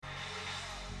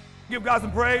Give God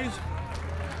some praise.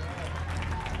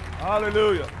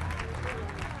 Hallelujah.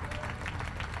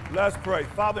 Let's pray.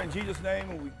 Father, in Jesus'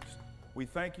 name, we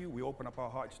thank you. We open up our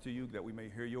hearts to you that we may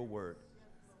hear your word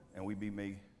and we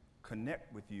may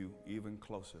connect with you even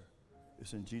closer.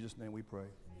 It's in Jesus' name we pray.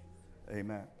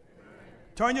 Amen.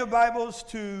 Turn your Bibles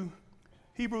to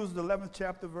Hebrews, the 11th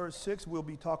chapter, verse 6. We'll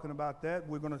be talking about that.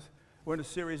 We're in a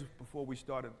series before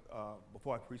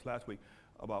I preached last week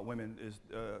about women, is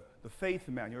the faith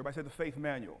manual. Everybody say the faith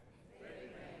manual.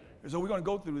 And so we're going to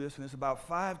go through this, and it's about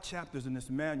 5 chapters in this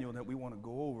manual that we want to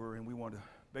go over, and we want to,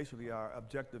 basically our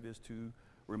objective is to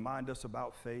remind us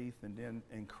about faith and then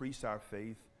increase our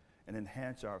faith and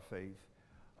enhance our faith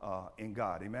in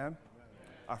God. Amen?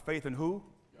 Our faith in who?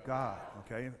 God.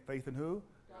 Okay, faith in who?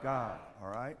 God. All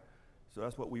right? So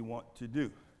that's what we want to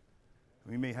do.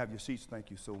 We may have your seats.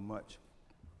 Thank you so much.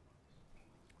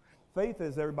 Faith,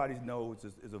 as everybody knows,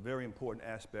 is a very important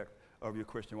aspect of your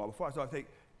Christian walk. Before I start,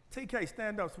 TK,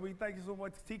 stand up, sweet. Thank you so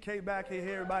much. TK back here.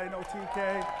 Everybody know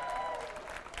TK.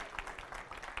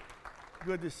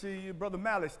 Good to see you. Brother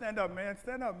Mallett, stand up, man.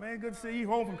 Stand up, man. Good to see you.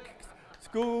 Home from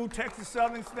school, Texas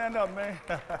Southern. Stand up, man.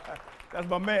 That's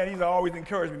my man. He's always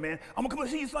encouraged me, man. I'm going to come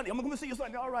and see you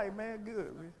Sunday. All right, man.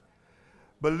 Good, man.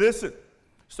 But listen,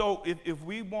 so if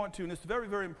we want to, and it's very,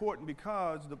 very important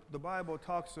because the Bible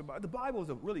talks about, the Bible is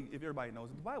if everybody knows,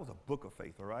 the Bible is a book of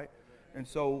faith, all right? And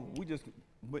so we just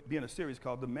be in a series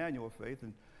called The Manual of Faith,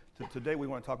 and today we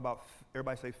want to talk about,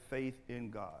 everybody say faith in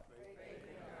God.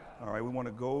 All right, we want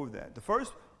to go over that. The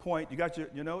first point, you got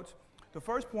your notes? The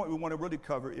first point we want to really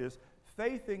cover is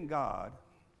faith in God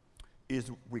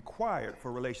is required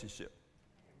for relationship,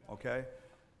 okay?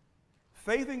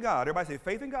 Faith in God, everybody say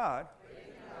faith in God.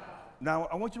 Now,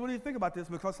 I want you to really think about this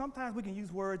because sometimes we can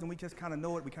use words and we just kind of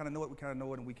know it,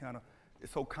 and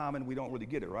it's so common we don't really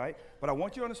get it, right? But I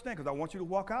want you to understand, because I want you to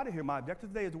walk out of here. My objective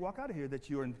today is to walk out of here that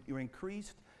you're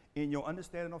increased in your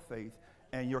understanding of faith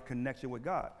and your connection with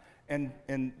God. And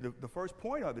the first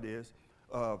point of it is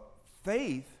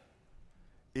faith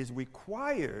is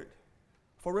required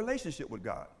for relationship with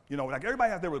God. You know, like everybody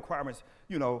has their requirements,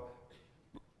 you know,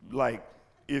 like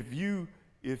if you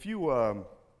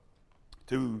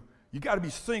got to be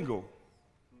single,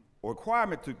 or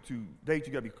requirement to date,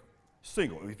 you got to be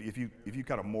single. If you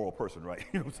kind of moral person, right?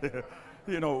 You know what I'm saying?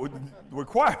 You know, the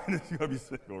requirement is you got to be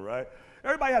single, right?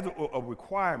 Everybody has a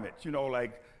requirement, you know,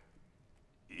 like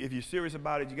if you're serious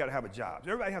about it, you got to have a job.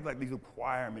 So everybody has like these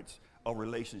requirements of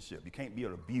relationship. You can't be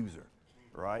an abuser,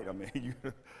 right? I mean,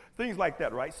 things like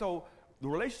that, right? So the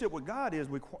relationship with God is,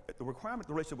 the requirement of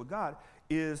the relationship with God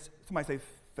is, somebody say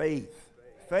faith.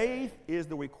 Faith is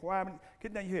the requirement.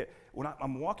 Get down your head. When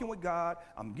I'm walking with God,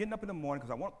 I'm getting up in the morning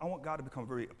because I want God to become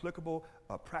very applicable,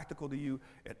 practical to you.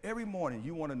 And every morning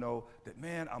you want to know that,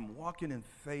 man, I'm walking in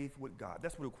faith with God.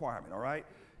 That's the requirement, all right?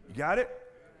 You got it?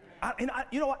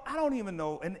 You know what? I don't even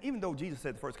know. And even though Jesus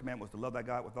said the first commandment was to love thy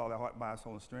God with all thy heart, mind,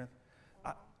 soul, and strength,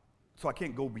 so I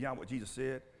can't go beyond what Jesus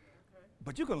said.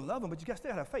 But you can love him, but you got to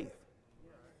still have faith.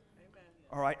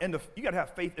 All right? And you got to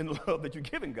have faith in the love that you're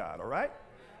giving God, all right?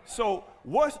 So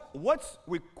what's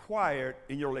required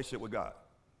in your relationship with God?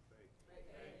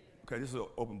 Okay, this is an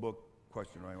open book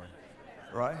question,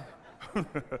 right?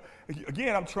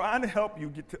 Again, I'm trying to help you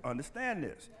get to understand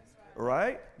this, all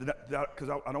right? Because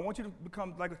I don't want you to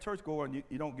become like a churchgoer and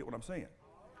you don't get what I'm saying.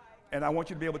 And I want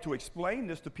you to be able to explain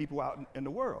this to people out in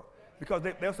the world. Because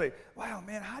they'll say, wow,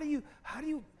 man, how do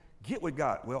you get with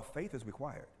God? Well, faith is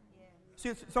required. See,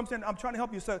 I'm trying to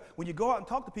help you. So when you go out and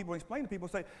talk to people and explain to people,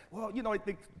 say, well, you know, they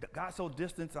think God's so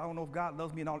distant. I don't know if God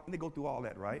loves me, and they go through all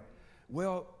that, right?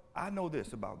 Well, I know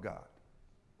this about God.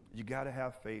 You got to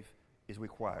have faith is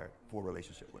required for a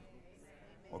relationship with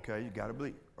him. Okay, you got to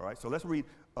believe. All right, so let's read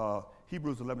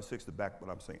Hebrews 11:6 to back what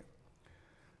I'm saying.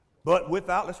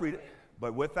 Let's read it.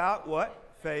 But without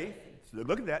what? Faith. So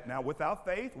look at that. Now, without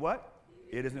faith, what?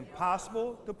 It is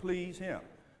impossible to please him.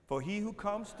 For he who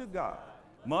comes to God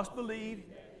must believe,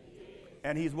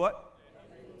 and he's what?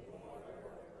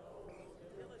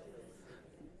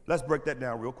 Let's break that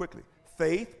down real quickly.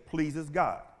 Faith pleases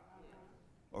God.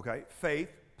 Okay? Faith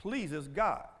pleases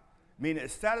God. Meaning it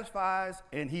satisfies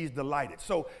and he's delighted.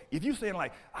 So if you're saying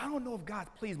like, I don't know if God's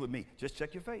pleased with me, just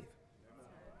check your faith.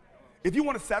 If you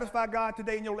want to satisfy God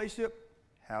today in your relationship,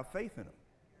 have faith in him.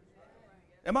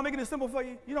 Am I making it simple for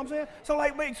you? You know what I'm saying? So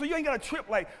like, so you ain't got a trip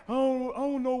like, oh, I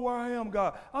don't know where I am,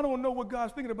 God. I don't know what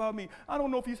God's thinking about me. I don't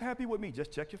know if he's happy with me.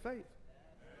 Just check your faith.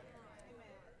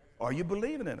 Are you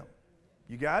believing in him?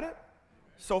 You got it?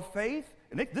 So faith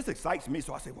And this excites me,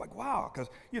 so I say, like, wow, because,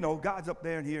 God's up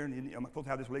there and here, and I'm supposed to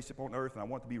have this relationship on earth, and I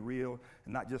want it to be real,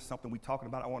 and not just something we're talking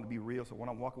about. I want it to be real, so when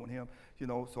I'm walking with him,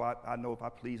 so I know if I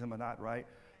please him or not, right?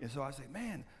 And so I say,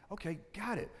 man, okay,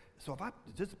 got it. So if I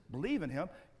just believe in him,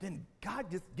 then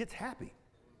God just gets happy.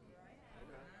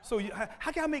 So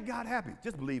how can I make God happy?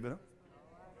 Just believe in him.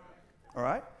 All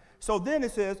right? So then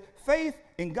it says, faith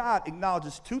in God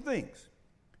acknowledges two things.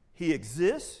 He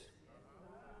exists,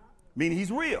 meaning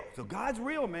he's real. So God's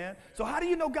real, man. So how do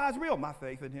you know God's real? My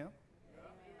faith in him.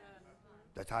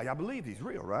 That's how y'all believe he's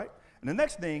real, right? And the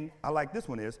next thing, I like this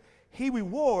one, is he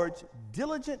rewards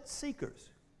diligent seekers.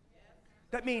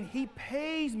 That means he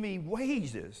pays me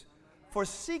wages for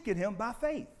seeking him by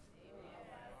faith.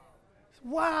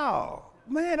 Wow.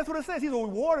 Man, that's what it says. He's a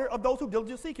rewarder of those who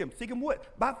diligently seek him. Seek him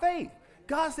what? By faith.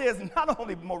 God says, not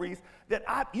only, Maurice,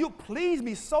 that you please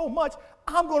me so much,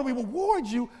 I'm going to reward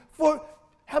you for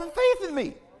having faith in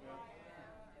me.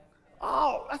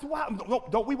 Oh, that's why.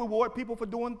 Don't we reward people for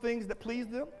doing things that please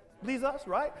them? Please us,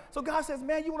 right? So God says,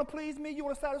 man, you want to please me? You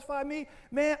want to satisfy me?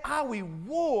 Man, I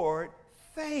reward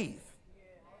faith.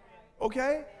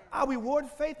 Okay? I reward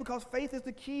faith because faith is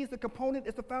the key, it's the component,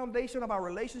 it's the foundation of our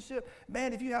relationship.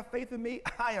 Man, if you have faith in me,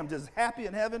 I am just happy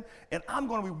in heaven, and I'm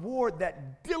going to reward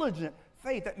that diligent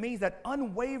faith. That means that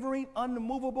unwavering,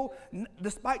 unmovable,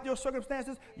 despite your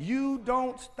circumstances, you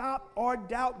don't stop or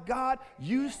doubt God.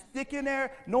 You stick in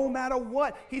there no matter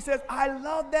what. He says, I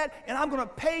love that, and I'm going to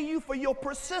pay you for your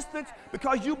persistence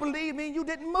because you believe me and you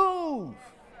didn't move.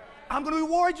 I'm going to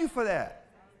reward you for that.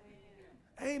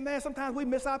 Hey, man, sometimes we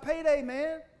miss our payday,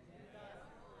 man.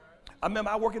 I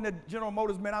remember I worked in the General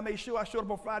Motors, man. I made sure I showed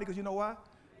up on Friday because you know why?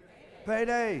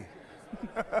 Payday.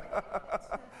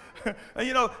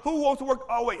 And who wants to work?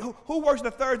 Oh, wait, who works the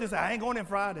Thursday? Say, I ain't going in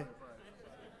Friday.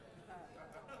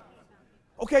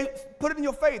 Okay, put it in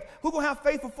your faith. Who going to have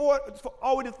faith for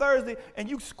all the way to Thursday and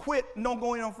you quit and don't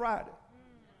go in on Friday?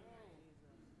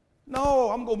 No,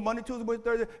 I'm going Monday, Tuesday, Wednesday,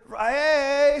 Thursday,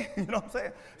 Friday. You know what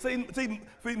I'm saying?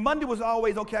 See, Monday was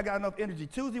always, okay, I got enough energy.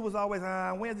 Tuesday was always,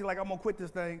 Wednesday, like, I'm going to quit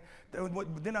this thing.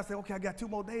 Then I said, okay, I got 2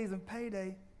 more days and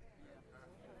payday.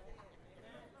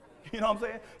 You know what I'm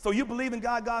saying? So you believe in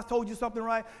God, God's told you something,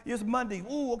 right? It's Monday.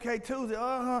 Ooh, okay, Tuesday,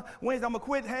 Wednesday, I'm going to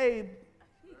quit. Hey,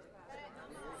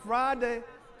 Friday.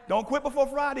 Don't quit before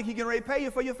Friday. He can ready to pay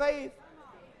you for your faith.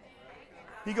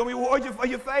 He's going to reward you for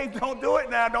your faith. Don't do it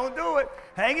now. Don't do it.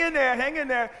 Hang in there. Hang in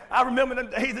there. I remember the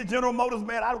days at General Motors,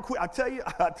 man. I would quit. I tell you,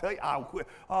 I'll quit.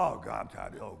 Oh, God, I'm tired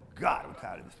of this. Oh, God, I'm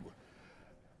tired of this.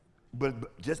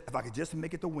 But just if I could just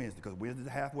make it to Wednesday, because Wednesday's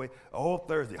halfway. Oh,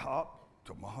 Thursday, hop.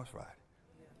 Tomorrow's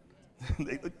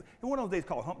Friday. One of those days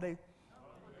called hump day.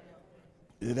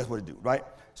 Yeah, that's what it do, right?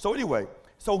 So anyway,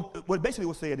 what basically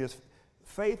we're saying is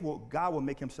God will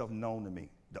make himself known to me.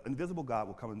 The invisible God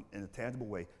will come in a tangible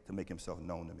way to make himself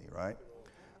known to me, right?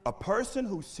 A person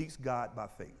who seeks God by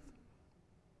faith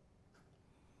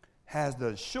has the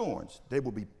assurance they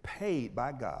will be paid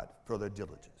by God for their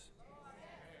diligence.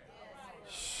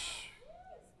 Shh.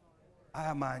 I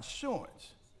have my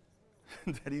assurance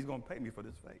that he's going to pay me for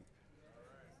this faith.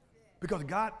 Because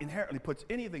God inherently puts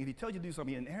anything, if he tells you to do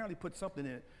something, he inherently puts something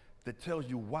in it that tells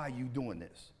you why you're doing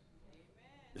this.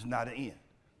 It's not an end.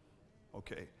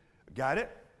 Okay, got it?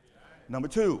 Number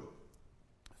 2,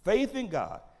 faith in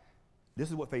God. This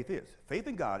is what faith is. Faith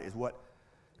in God is what?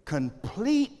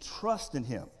 Complete trust in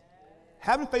him.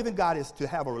 Having faith in God is to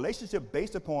have a relationship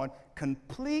based upon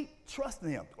complete trust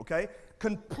in him, okay?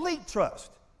 Complete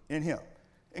trust in him.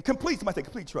 And somebody say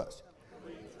complete trust.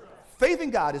 Faith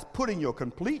in God is putting your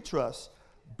complete trust,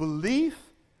 belief,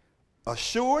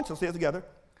 assurance, let's say it together,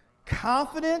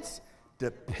 confidence,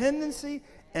 dependency,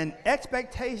 and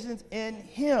expectations in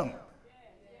him.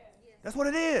 That's what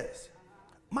it is.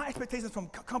 My expectations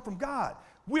come from God.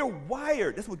 We're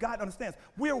wired. That's what God understands.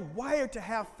 We're wired to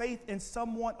have faith in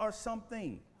someone or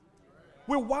something.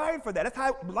 We're wired for that. That's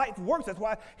how life works. That's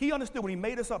why he understood when he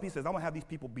made us up. He says, I'm going to have these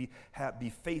people be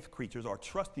faith creatures or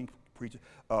trusting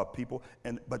people.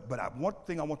 But one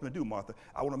thing I want them to do, Martha,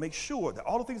 I want to make sure that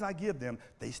all the things I give them,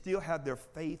 they still have their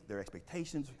faith, their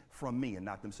expectations from me and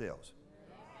not themselves.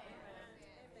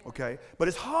 Okay? But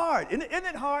it's hard. Isn't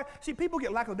it hard? See, people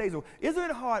get lackadaisical. Isn't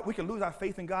it hard we can lose our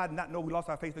faith in God and not know we lost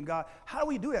our faith in God? How do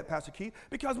we do that, Pastor Keith?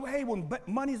 Because, hey, when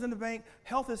money's in the bank,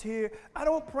 health is here, I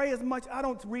don't pray as much, I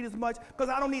don't read as much, because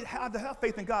I don't need to have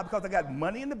faith in God because I got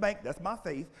money in the bank, that's my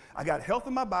faith. I got health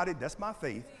in my body, that's my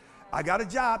faith. I got a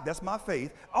job, that's my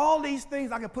faith. All these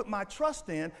things I can put my trust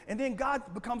in, and then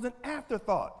God becomes an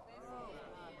afterthought.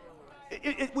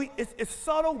 It's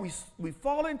subtle. We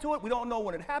fall into it. We don't know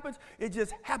when it happens. It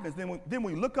just happens. Then when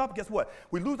we look up, guess what?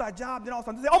 We lose our job. Then all of a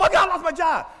sudden, say, oh my God, I lost my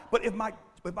job. But if my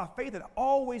faith had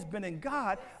always been in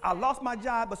God, I lost my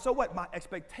job. But so what? My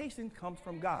expectation comes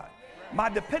from God. My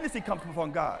dependency comes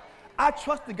from God. I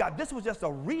trusted God. This was just a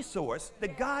resource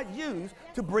that God used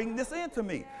to bring this into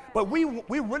me. But we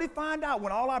really find out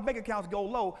when all our bank accounts go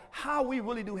low how we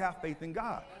really do have faith in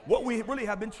God. What we really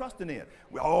have been trusting in.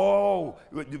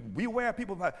 Beware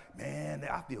people like, man,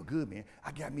 I feel good, man.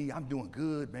 I'm doing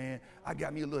good, man. I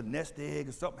got me a little nest egg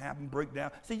or something happened, break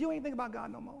down. See, you ain't thinking about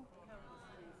God no more.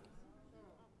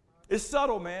 It's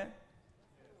subtle, man.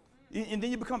 And then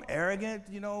you become arrogant,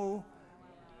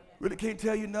 really can't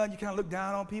tell you nothing. You kind of look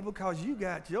down on people because you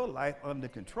got your life under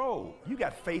control. You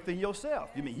got faith in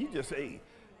yourself. You just say,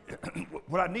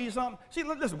 when I need something. See,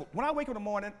 listen, when I wake up in the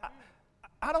morning,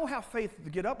 I don't have faith to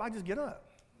get up. I just get up.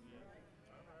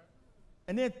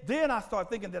 And then I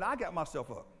start thinking that I got myself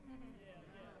up.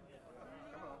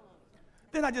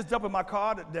 Then I just jump in my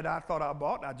car that I thought I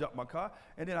bought, and I jump in my car,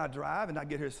 and then I drive, and I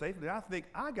get here safely. And I think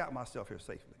I got myself here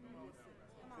safely.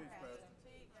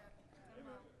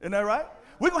 Isn't that right?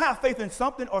 We're going to have faith in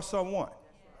something or someone.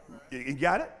 You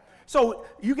got it? So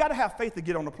you got to have faith to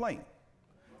get on the plane.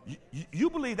 You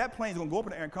believe that plane's going to go up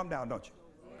in the air and come down, don't you?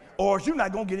 Or you're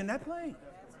not going to get in that plane.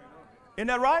 Isn't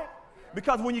that right?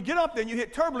 Because when you get up there and you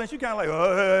hit turbulence, you kind of like,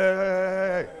 oh,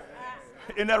 hey.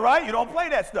 Isn't that right? You don't play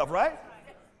that stuff, right?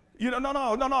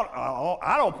 No,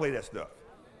 I don't play that stuff.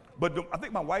 But I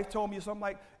think my wife told me something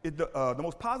like, the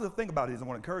most positive thing about it is I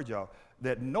want to encourage y'all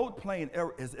that no plane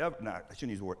has ever, I shouldn't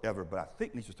use the word ever, but I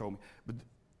think Nisha told me, but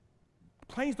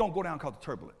planes don't go down because of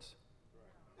turbulence.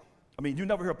 I mean, you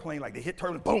never hear a plane like they hit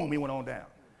turbulence, boom, it went on down.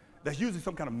 That's usually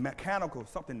some kind of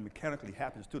something mechanically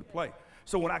happens to the plane.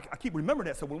 So when I keep remembering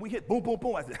that, so when we hit boom, boom,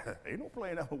 boom, I said, ain't no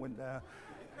plane ever went down,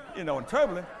 in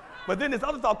turbulence. But then this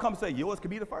other thought comes and say, yours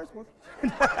could be the first one.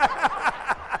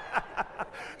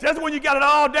 Just when you got it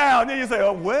all down, then you say,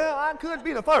 oh, well, I could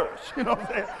be the first. You know what I'm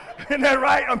saying? Isn't that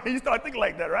right? I mean, you start thinking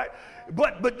like that, right?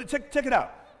 But check it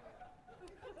out.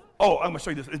 Oh, I'm going to show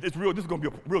you this. It's real. This is going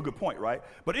to be a real good point, right?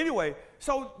 But anyway,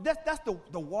 so that's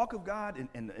the walk of God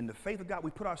and the faith of God. We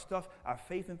put our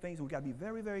faith in things, and we got to be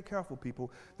very, very careful,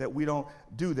 people, that we don't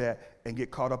do that and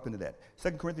get caught up into that.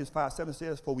 2 Corinthians 5:7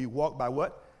 says, for we walk by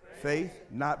what? Faith,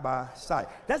 not by sight.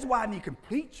 That's why I need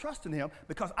complete trust in him,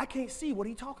 because I can't see what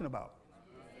he's talking about.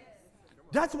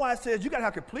 That's why it says you got to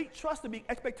have complete trust and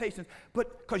expectations,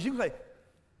 but because you say,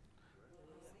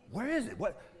 where is it?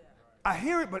 What? I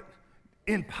hear it, but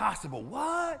impossible.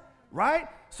 What? Right?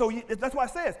 So that's why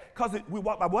it says, because we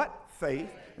walk by what? Faith,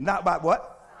 not by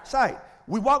what? Sight.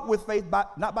 We walk with faith,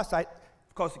 not by sight,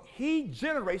 because he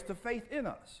generates the faith in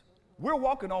us. We're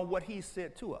walking on what he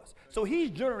said to us. So he's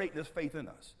generating this faith in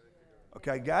us.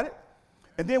 Okay, got it?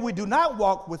 And then we do not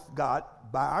walk with God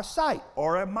by our sight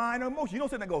or our mind or emotion. You don't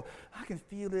sit there and go, I can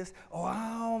feel this. Oh,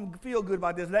 I don't feel good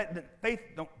about this. Faith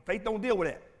don't deal with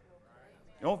that.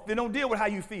 It don't deal with how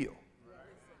you feel.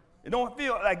 It don't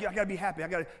feel like I got to be happy.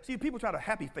 See, people try to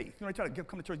happy faith. They try to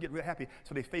come to church, get real happy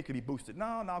so their faith can be boosted.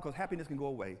 No, because happiness can go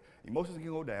away. Emotions can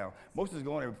go down. Emotions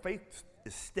go on there. Faith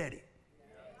is steady.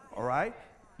 All right?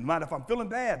 No matter if I'm feeling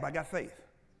bad, but I got faith.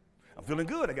 I'm feeling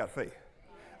good, I got faith.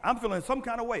 I'm feeling some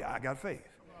kind of way, I got faith.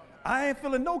 I ain't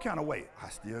feeling no kind of way, I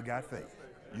still got faith.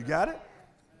 You got it?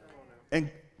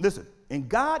 And listen, and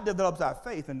God develops our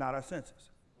faith and not our senses.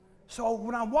 So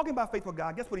when I'm walking by faith with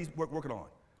God, guess what he's working on?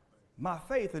 My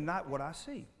faith and not what I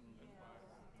see.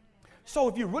 So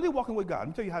if you're really walking with God, let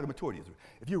me tell you how the maturity is.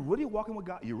 If you're really walking with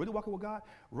God,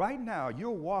 right now you're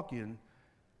walking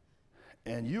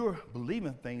and you're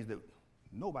believing things that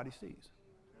nobody sees.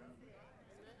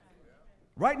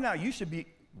 Right now, you should be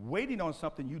waiting on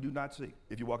something you do not see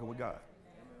if you're walking with God.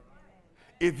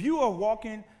 If you are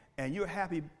walking and you're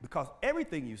happy because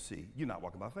everything you see, you're not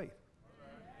walking by faith.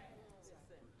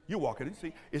 You're walking and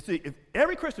see. If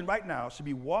every Christian right now should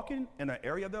be walking in an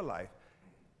area of their life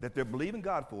that they're believing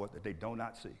God for that they do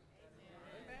not see.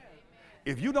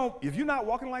 If you're not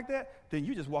walking like that, then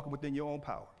you're just walking within your own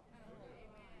power.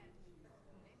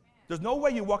 There's no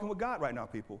way you're walking with God right now,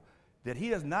 people, that he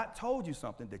has not told you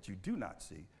something that you do not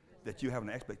see, that you have an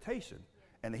expectation,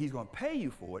 and that he's going to pay you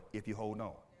for it if you hold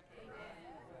on.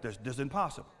 That's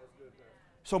impossible.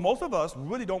 So most of us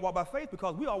really don't walk by faith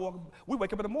because we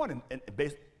wake up in the morning and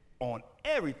based on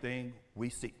everything we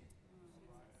see.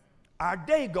 Our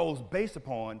day goes based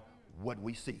upon what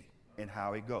we see and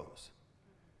how it goes.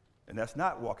 And that's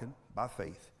not walking by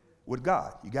faith with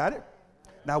God. You got it?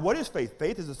 Now, what is faith?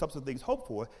 Faith is the substance of things hoped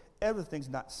for, everything's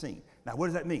not seen. Now, what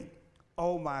does that mean?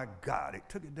 Oh, my God, it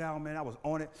took it down, man. I was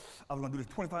on it. I was going to do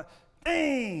this 25.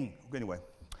 Dang. Anyway,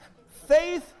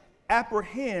 faith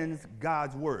apprehends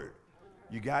God's word.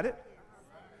 You got it?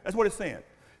 That's what it's saying.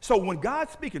 So when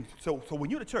God's speaking, so when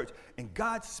you're in the church and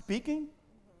God's speaking,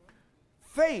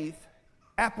 faith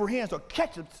apprehends or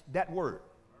catches that word,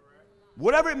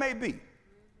 whatever it may be.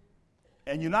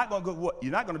 And you're not going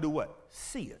to do what?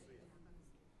 See it.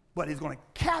 But it's going to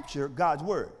capture God's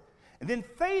word. And then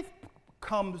faith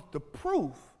comes the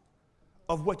proof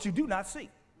of what you do not see.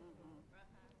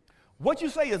 What you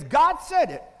say is, God said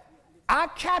it, I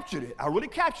captured it, I really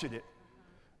captured it,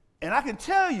 and I can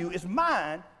tell you it's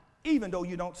mine even though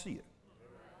you don't see it.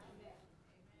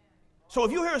 So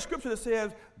if you hear a scripture that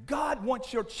says, God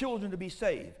wants your children to be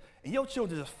saved, and your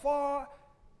children is far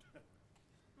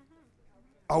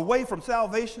away from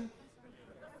salvation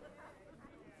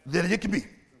than it can be.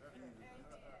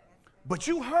 But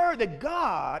you heard that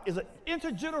God is an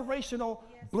intergenerational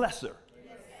blesser.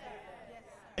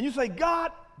 And you say,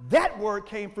 God, that word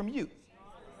came from you.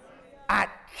 I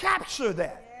capture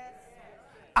that.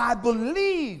 I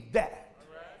believe that.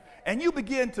 And you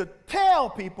begin to tell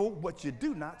people what you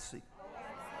do not see.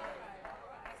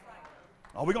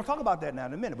 Oh, we're going to talk about that now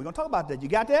in a minute. We're going to talk about that. You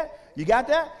got that? You got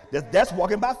that? That's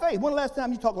walking by faith. When the last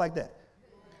time you talked like that?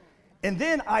 And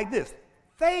then like this.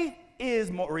 Faith is,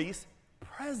 Maurice,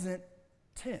 present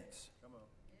tense.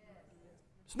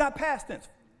 It's not past tense.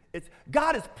 It's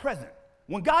God is present.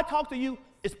 When God talks to you,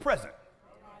 it's present.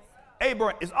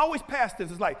 Abraham, it's always past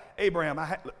tense. It's like, Abraham,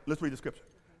 let's read the scripture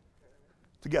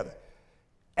together.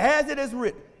 As it is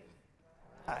written.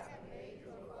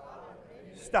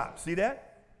 Stop. See that?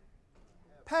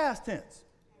 Past tense.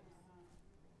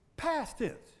 Past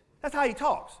tense. That's how he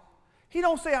talks. He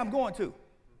don't say, I'm going to.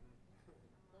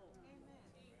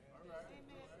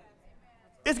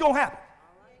 It's going to happen.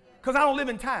 Because I don't live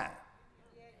in time.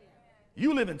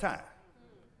 You live in time.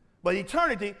 But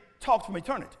eternity talks from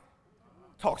eternity.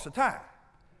 Talks to time.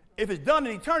 If it's done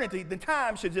in eternity, then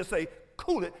time should just say,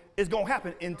 cool it, it's going to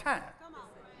happen in time.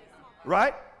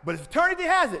 Right? But if eternity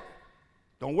has it,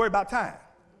 don't worry about time.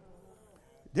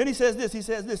 Then he says this, he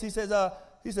says,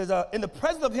 in the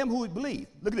presence of him who believes,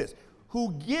 look at this,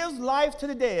 who gives life to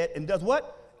the dead and does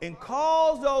what? And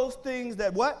calls those things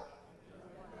that what?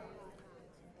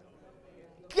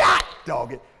 God,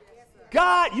 dog it.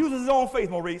 God uses his own faith,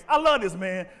 Maurice. I love this,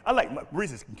 man. I like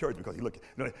Maurice is encouraging because he look.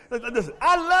 Listen,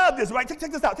 I love this, right? Check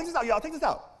this out. Check this out, y'all. Check this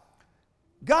out.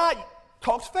 God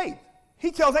talks faith.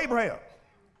 He tells Abraham,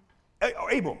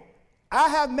 Abram, I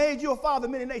have made you a father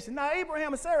of many nations. Now,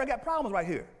 Abraham and Sarah got problems right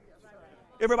here.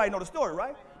 Everybody know the story,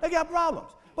 right? They got problems.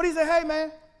 But he said, hey,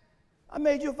 man, I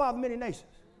made you a father of many nations.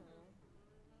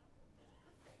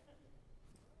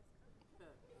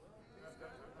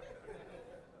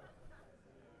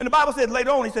 And the Bible said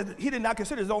later on, he said he did not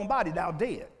consider his own body now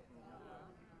dead.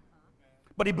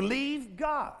 But he believed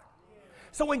God.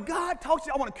 So when God talks to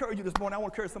you, I want to encourage you this morning. I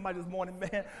want to encourage somebody this morning,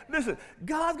 man. Listen,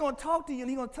 God's going to talk to you, and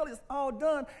he's going to tell you it's all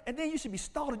done. And then you should be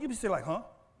startled. You should say like, huh?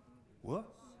 What?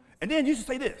 And then you should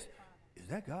say this. Is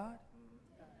that God?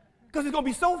 Because it's going to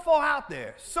be so far out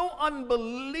there, so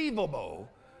unbelievable,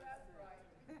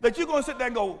 that you're going to sit there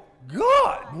and go,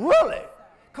 God, really?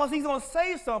 Because he's going to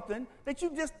say something that you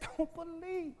just don't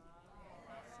believe.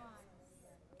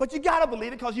 But you got to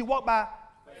believe it because you walk by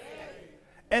faith.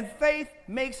 And faith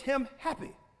makes him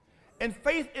happy. And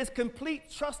faith is complete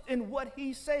trust in what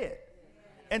he said.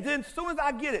 And then as soon as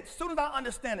I get it, as soon as I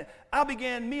understand it,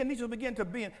 me and Nisha begin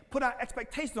to put our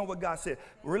expectations on what God said.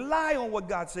 Rely on what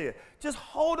God said. Just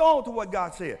hold on to what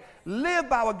God said. Live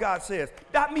by what God says.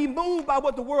 Not me moved by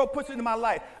what the world puts into my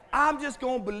life. I'm just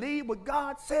going to believe what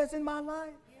God says in my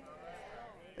life.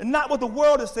 And not what the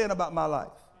world is saying about my life.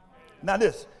 Now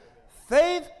this,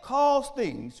 faith calls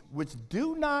things which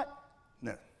do not,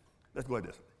 no, let's go like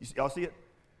this. Y'all see it?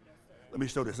 Let me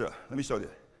show this up. Let me show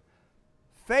this.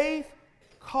 Faith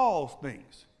calls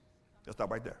things. Let's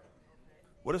stop right there.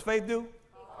 What does faith do?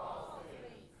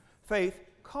 Faith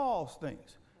calls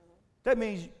things. That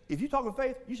means if you're talking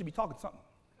faith, you should be talking something.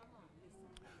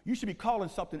 You should be calling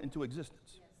something into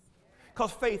existence.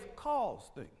 Because faith calls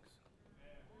things.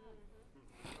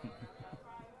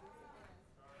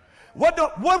 What do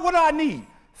I need?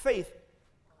 Faith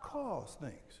calls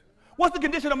things. What's the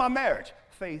condition of my marriage?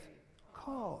 Faith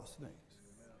calls things.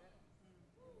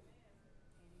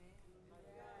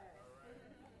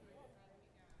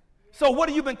 So what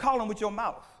have you been calling with your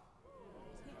mouth?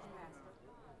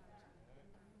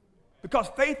 Because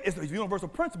faith is a universal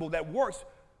principle that works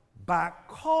by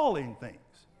calling things.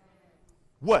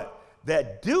 What?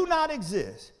 That do not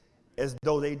exist as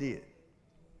though they did.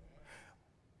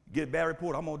 Get a bad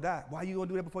report, I'm going to die. Why are you going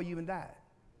to do that before you even died?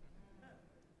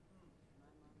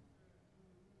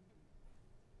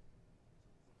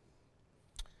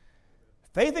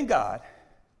 Faith in God,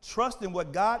 trust in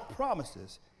what God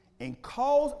promises, and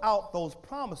calls out those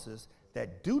promises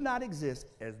that do not exist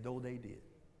as though they did.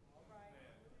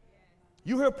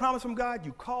 You hear a promise from God,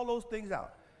 you call those things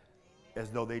out as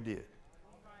though they did.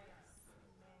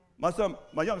 My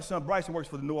youngest son, Bryson, works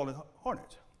for the New Orleans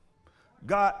Hornets.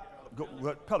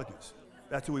 Pelicans.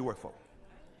 That's who he works for.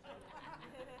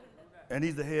 And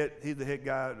he's the head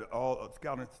guy, all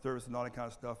scouting service and all that kind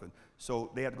of stuff. And so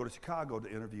they had to go to Chicago to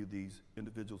interview these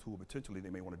individuals who potentially they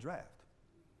may want to draft.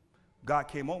 God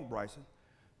came on Bryson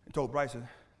and told Bryson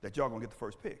that y'all gonna get the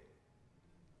first pick.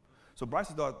 So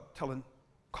Bryson started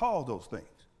call those things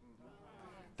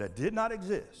that did not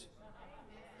exist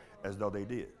as though they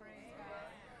did.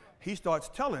 He starts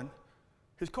telling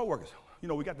his coworkers, you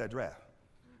know, we got that draft.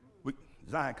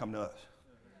 Zion come to us.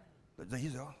 He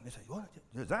said, oh, they say, what?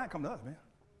 Zion come to us, man.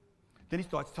 Then he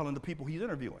starts telling the people he's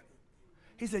interviewing.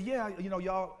 He said, yeah, you know,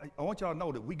 y'all, I want y'all to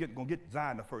know that we're going to get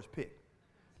Zion the first pick.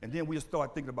 And then we just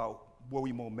start thinking about where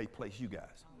we want to place you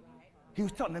guys. He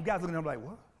was telling them guys looking at him like,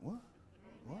 what?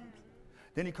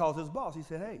 Then he calls his boss. He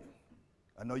said, hey,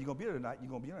 I know you're going to be there tonight. You're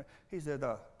going to be there. He said,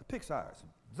 the pick's ours.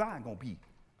 Zion going to be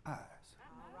ours.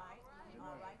 All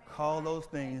right. Call those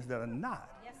things that are not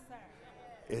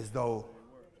as though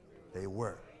they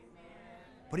were.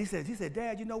 But he said,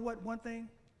 Dad, you know what? One thing,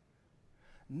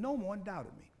 no one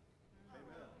doubted me.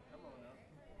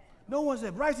 No one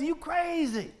said, Bryson, you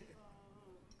crazy.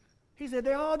 He said,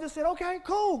 they all just said, okay,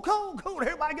 cool.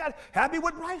 Everybody got happy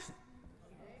with Bryson.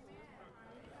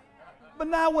 But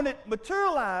now when it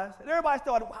materialized, and everybody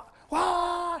started,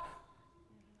 what?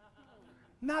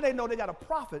 Now they know they got a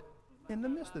prophet in the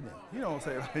midst of them. You know what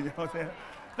I'm saying? You know what I'm saying?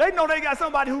 They know they got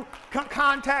somebody who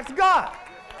contacts God.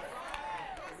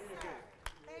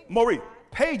 Maurice,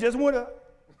 pay just went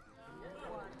up.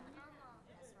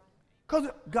 Because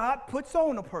God puts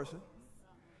on a person.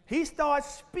 He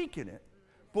starts speaking it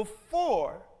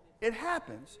before it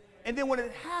happens. And then when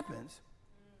it happens,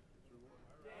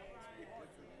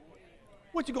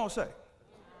 what you going to say?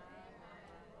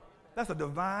 That's a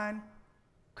divine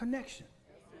connection.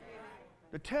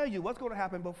 To tell you what's going to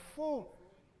happen before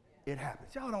it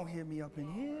happens. Y'all don't hear me up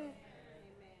in here.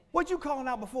 What you calling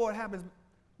out before it happens,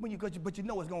 but you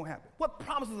know it's going to happen? What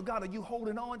promises of God are you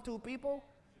holding on to, people?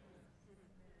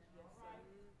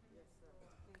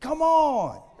 Come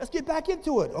on. Let's get back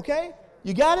into it, okay?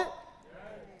 You got it?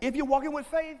 If you're walking with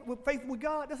faith with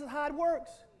God, this is how it works.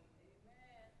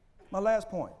 My last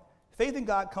point. Faith in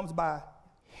God comes by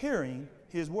hearing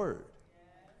his word.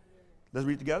 Let's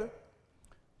read together.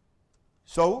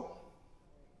 So,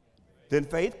 then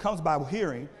faith comes by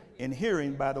hearing, and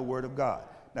hearing by the word of God.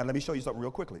 Now, let me show you something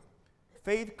real quickly.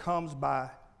 Faith comes by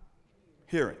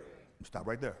hearing. Stop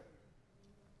right there.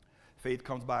 Faith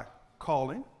comes by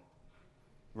calling,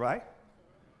 right?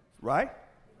 Right?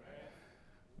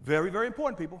 Very, very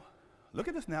important, people. Look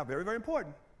at this now, very, very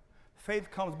important. Faith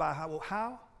comes by how? Well,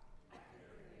 how?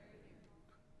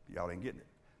 Y'all ain't getting it.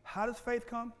 How does faith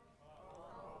come?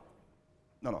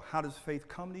 No. How does faith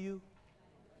come to you?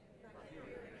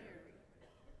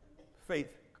 Faith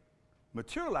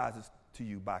materializes to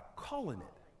you by calling it.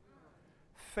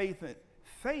 Faith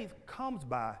comes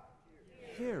by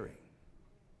hearing.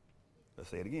 Let's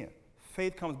say it again.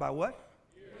 Faith comes by what?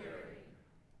 Hearing.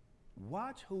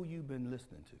 Watch who you've been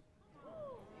listening to.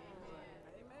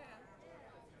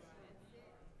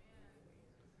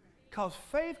 Because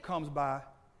faith comes by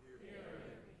hearing.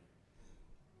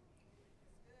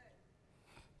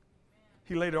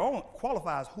 He later on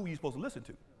qualifies who you're supposed to listen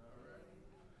to.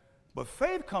 But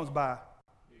faith comes by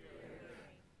hearing.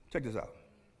 Check this out.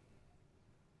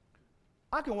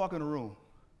 I can walk in a room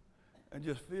and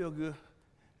just feel good.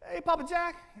 Hey, Papa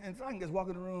Jack. And so I can just walk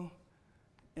in the room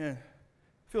and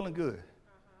feeling good.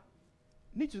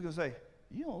 Nietzsche's going to say,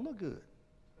 you don't look good.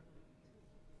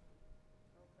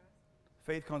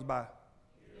 Faith comes by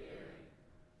hearing.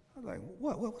 I was like,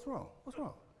 what's wrong? What's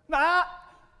wrong? Nah,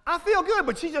 I feel good,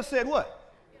 but she just said what?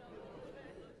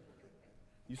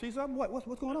 You see something?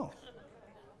 What's going on?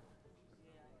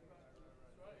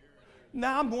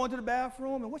 Now I'm going to the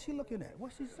bathroom, and what's she looking at?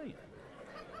 What's she seeing?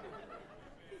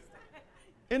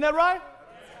 Isn't that right?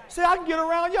 See, I can get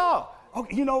around y'all.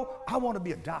 Okay, you know, I want to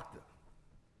be a doctor.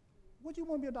 What do you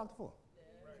want to be a doctor for?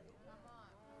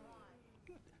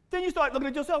 Then you start looking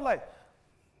at yourself like,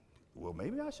 well,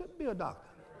 maybe I shouldn't be a doctor.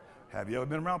 Have you ever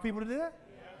been around people that do that?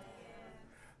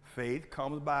 Faith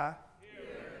comes by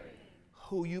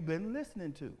who you've been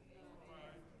listening to.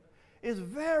 It's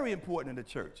very important in the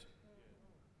church.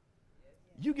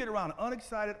 You get around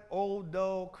unexcited, old,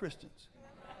 dull Christians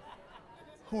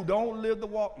who don't live the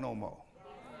walk no more.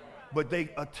 But they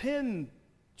attend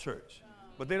church,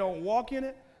 but they don't walk in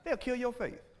it, they'll kill your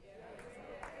faith.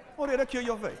 Oh, they'll kill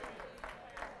your faith.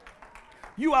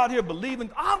 You out here believing,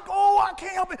 I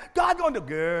can't help it. God going to,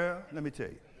 girl, let me tell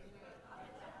you.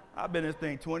 I've been in this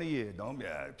thing 20 years. Don't be,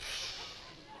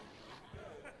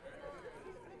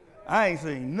 I ain't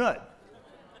seen nothing.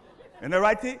 Isn't that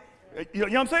right, T? You know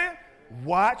what I'm saying?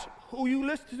 Watch who you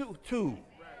listen to.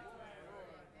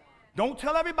 Don't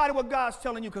tell everybody what God's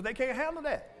telling you because they can't handle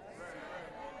that.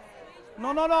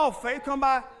 No. Faith come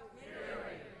by.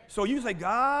 So you say,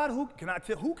 God, who can I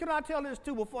tell this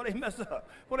to before they mess up?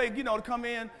 Before they, come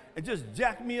in and just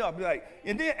jack me up.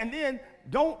 And then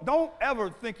don't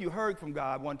ever think you heard from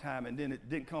God one time and then it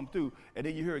didn't come through. And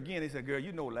then you hear again, they say, girl,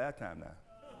 you know last time now.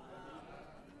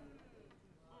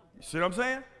 You see what I'm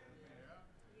saying?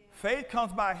 Faith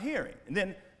comes by hearing. And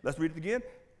then, let's read it again.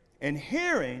 And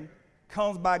hearing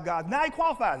comes by God. Now he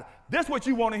qualifies it. This is what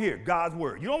you want to hear, God's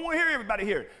word. You don't want to hear everybody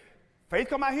hear it. Faith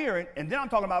comes by hearing, and then I'm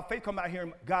talking about faith comes by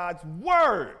hearing God's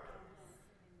word.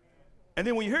 And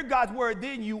then when you hear God's word,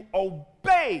 then you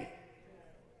obey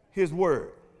his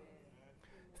word.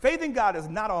 Faith in God is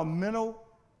not a mental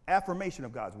affirmation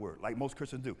of God's word, like most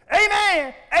Christians do.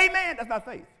 Amen, amen. That's not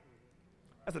faith.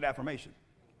 That's an affirmation.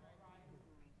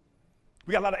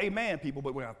 We got a lot of amen people,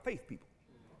 but we're not faith people.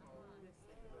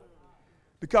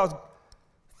 Because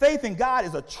faith in God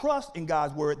is a trust in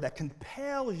God's word that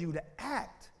compels you to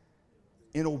act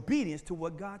in obedience to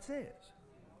what God says.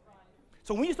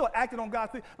 So when you start acting on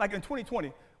God's thing, like in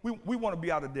 2020, we want to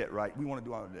be out of debt, right? We want to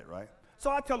do out of debt, right?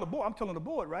 So I'm telling the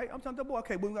board, right? I'm telling the board,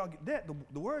 okay, we're going to get debt.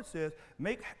 The word says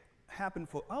make happen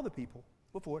for other people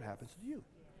before it happens to you.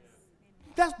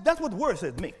 That's what the word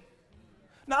says to me.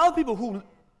 Now, other people who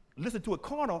listen to it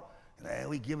carnal,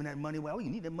 we giving that money away. We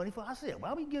need that money for ourselves.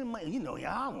 Why are we giving money? No.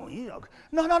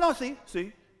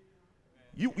 See.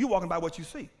 You walking by what you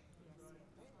see.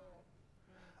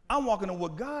 I'm walking on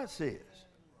what God says.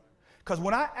 Because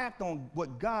when I act on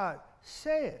what God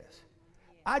says,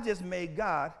 I just made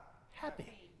God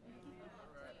happy.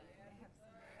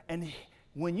 And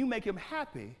when you make him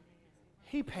happy,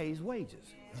 he pays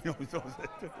wages. You know what I'm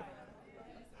saying?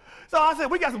 So I said,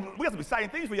 we got some exciting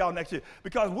things for y'all next year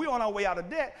because we're on our way out of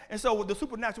debt. And so the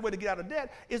supernatural way to get out of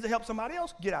debt is to help somebody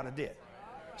else get out of debt.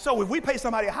 So if we pay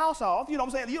somebody's house off, you know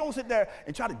what I'm saying? You don't sit there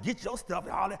and try to get your stuff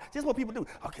and all that. This is what people do.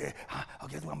 Okay,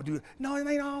 that's what I'm going to do. No, it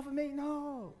ain't all for me.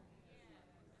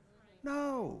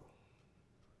 No.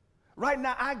 Right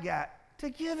now, I got to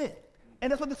give it. And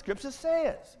that's what the scripture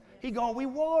says. He going to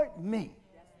reward me.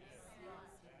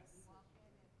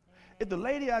 If the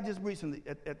lady I just recently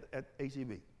at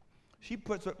HEB, she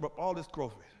puts up all this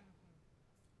groceries.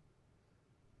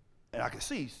 And I can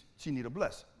see she need a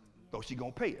blessing, though she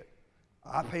going to pay it.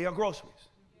 I pay her groceries.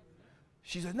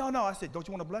 She said, no. I said, don't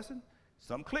you want a blessing?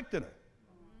 Something clicked in her.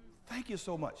 Thank you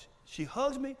so much. She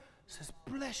hugs me, says,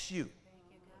 bless you.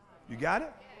 You got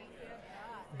it?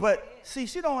 But see,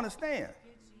 she don't understand.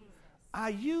 I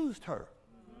used her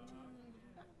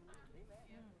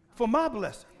for my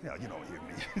blessing. Yeah, you don't hear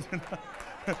me.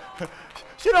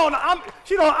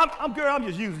 I'm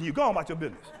just using you. Go on about your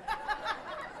business.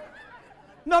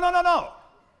 No.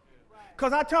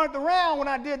 Because I turned around when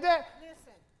I did that.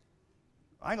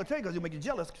 I ain't going to tell you because you'll make you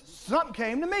jealous. Something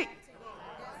came to me.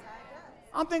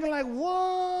 I'm thinking like,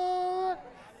 what?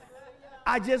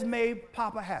 I just made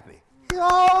Papa happy.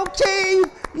 Okay,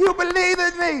 you believe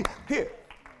in me. Here.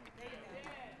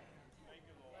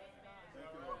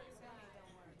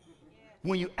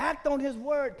 When you act on his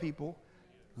word, people,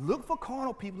 look for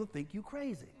carnal people to think you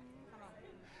crazy.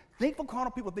 Think for carnal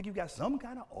people to think you got some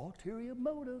kind of ulterior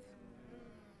motive.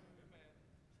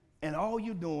 And all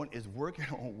you're doing is working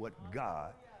on what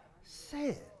God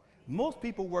said. Most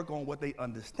people work on what they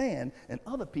understand, and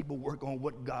other people work on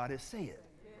what God has said.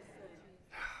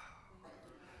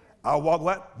 I'll walk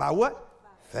what? By what?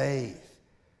 Faith.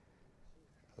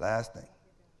 Last thing.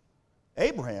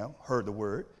 Abraham heard the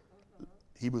word,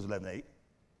 Hebrews 11:8.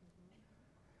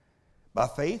 By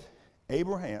faith,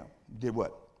 Abraham did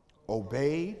what?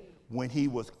 Obeyed when he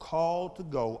was called to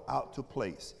go out to a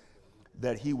place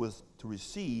that he was to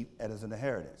receive as an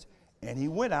inheritance. And he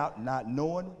went out not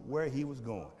knowing where he was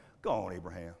going. Go on,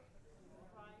 Abraham.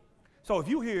 So if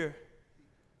you hear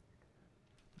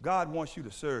God wants you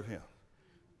to serve him,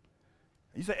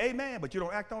 you say amen, but you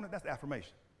don't act on it, that's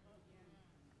affirmation.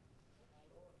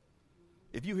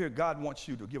 If you hear God wants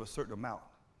you to give a certain amount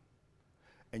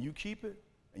and you keep it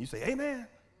and you say amen,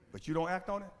 but you don't act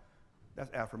on it,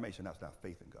 that's affirmation. That's not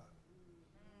faith in God.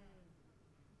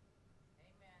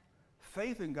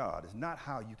 Faith in God is not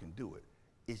how you can do it.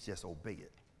 It's just obey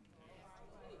it.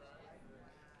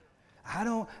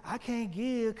 I can't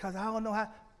give because I don't know how.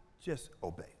 Just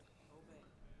obey.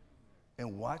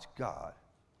 and watch God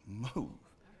move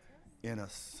in a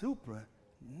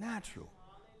supernatural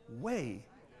way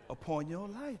upon your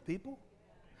life, people.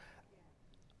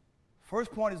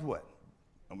 First point is what?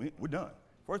 I mean, we're done.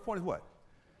 First point is what?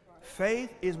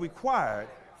 Faith is required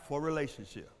for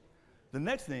relationship. The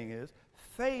next thing is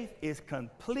faith is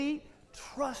complete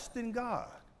trust in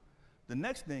God. The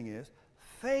next thing is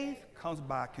faith comes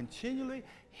by continually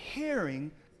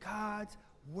hearing God's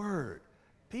word.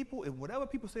 People, if whatever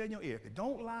people say in your ear, if it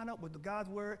don't line up with God's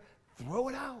word, throw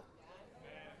it out.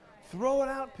 Throw it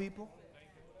out, people.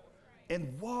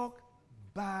 And walk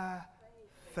by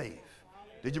faith.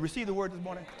 Did you receive the word this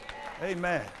morning?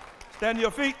 Amen. Stand to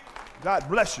your feet. God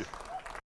bless you.